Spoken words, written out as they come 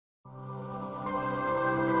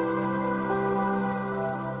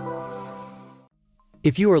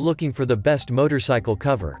If you are looking for the best motorcycle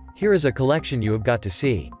cover, here is a collection you have got to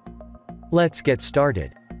see. Let's get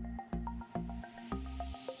started.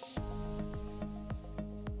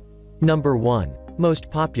 Number 1. Most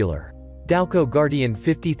popular. Dowco Guardian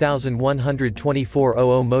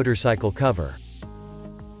 5012400 motorcycle cover.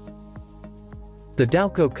 The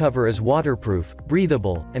Dowco cover is waterproof,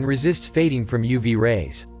 breathable, and resists fading from UV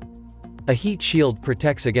rays. A heat shield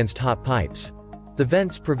protects against hot pipes. The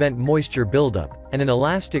vents prevent moisture buildup, and an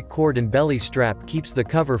elastic cord and belly strap keeps the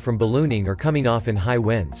cover from ballooning or coming off in high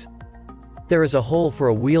winds. There is a hole for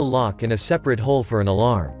a wheel lock and a separate hole for an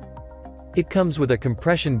alarm. It comes with a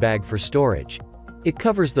compression bag for storage. It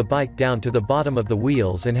covers the bike down to the bottom of the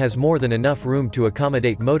wheels and has more than enough room to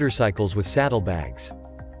accommodate motorcycles with saddlebags.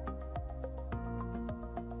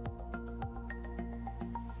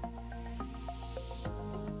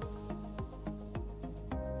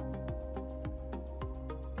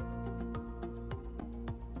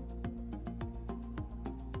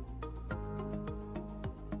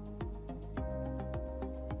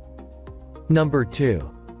 Number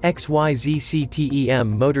 2.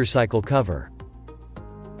 XYZCTEM motorcycle cover.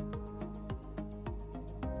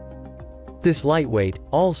 This lightweight,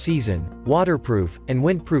 all-season, waterproof, and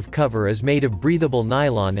windproof cover is made of breathable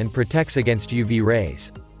nylon and protects against UV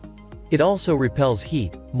rays. It also repels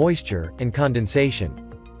heat, moisture, and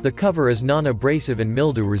condensation. The cover is non-abrasive and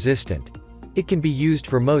mildew-resistant. It can be used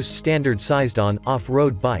for most standard-sized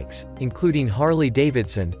on-off-road bikes, including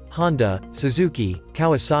Harley-Davidson, Honda, Suzuki,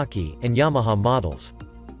 Kawasaki, and Yamaha models.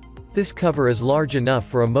 This cover is large enough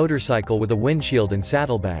for a motorcycle with a windshield and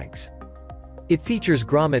saddlebags. It features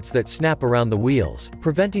grommets that snap around the wheels,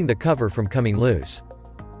 preventing the cover from coming loose.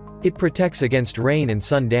 It protects against rain and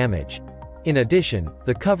sun damage. In addition,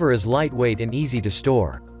 the cover is lightweight and easy to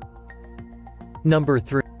store. Number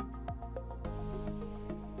 3.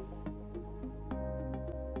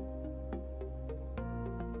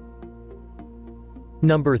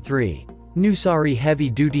 Number 3. Nusari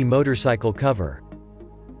heavy-duty motorcycle cover.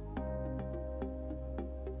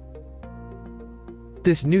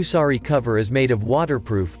 This Nusari cover is made of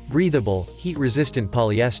waterproof, breathable, heat-resistant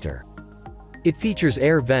polyester. It features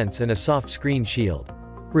air vents and a soft screen shield.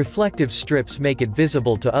 Reflective strips make it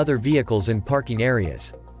visible to other vehicles in parking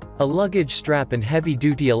areas. A luggage strap and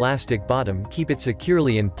heavy-duty elastic bottom keep it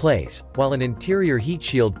securely in place, while an interior heat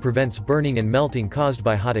shield prevents burning and melting caused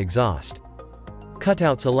by hot exhaust.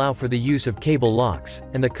 Cutouts allow for the use of cable locks,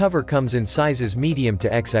 and the cover comes in sizes medium to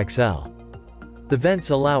XXL. The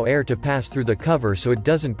vents allow air to pass through the cover so it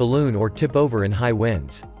doesn't balloon or tip over in high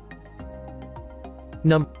winds.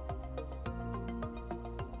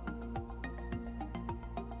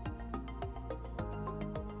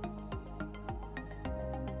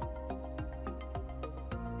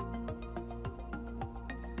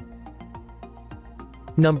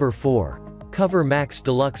 Number 4. Cover Max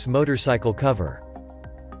Deluxe motorcycle cover.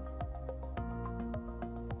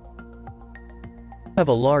 Have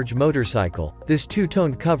a large motorcycle, this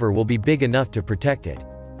two-tone cover will be big enough to protect it.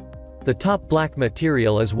 The top black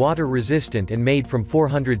material is water-resistant and made from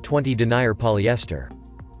 420 denier polyester.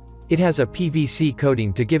 It has a PVC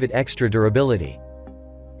coating to give it extra durability.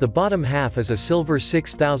 The bottom half is a silver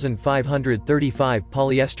 6535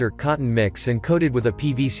 polyester cotton mix and coated with a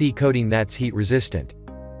PVC coating that's heat-resistant.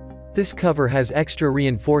 This cover has extra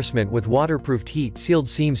reinforcement with waterproofed heat-sealed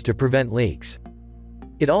seams to prevent leaks.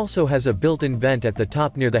 It also has a built-in vent at the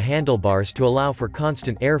top near the handlebars to allow for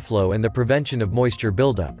constant airflow and the prevention of moisture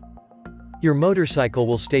buildup. Your motorcycle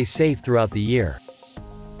will stay safe throughout the year.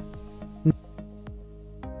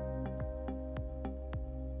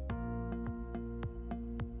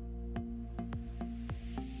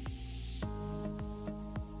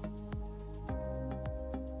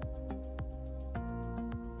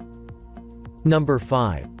 Number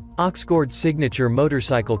 5. Oxgord Signature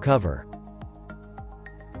motorcycle cover.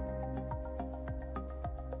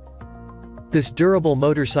 This durable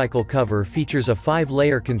motorcycle cover features a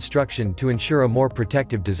 5-layer construction to ensure a more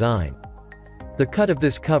protective design. The cut of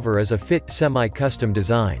this cover is a fit semi-custom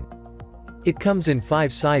design. It comes in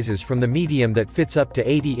 5 sizes from the medium that fits up to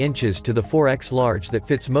 80 inches to the 4X large that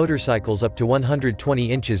fits motorcycles up to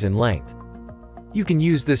 120 inches in length. You can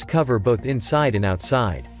use this cover both inside and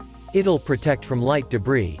outside. It'll protect from light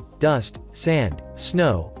debris, dust, sand,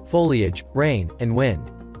 snow, foliage, rain, and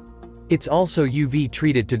wind. It's also UV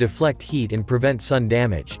treated to deflect heat and prevent sun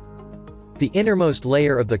damage. The innermost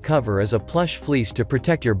layer of the cover is a plush fleece to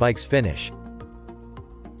protect your bike's finish.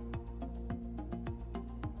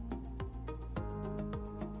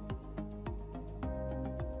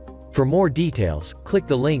 For more details, click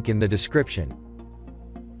the link in the description.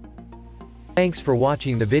 Thanks for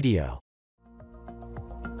watching the video.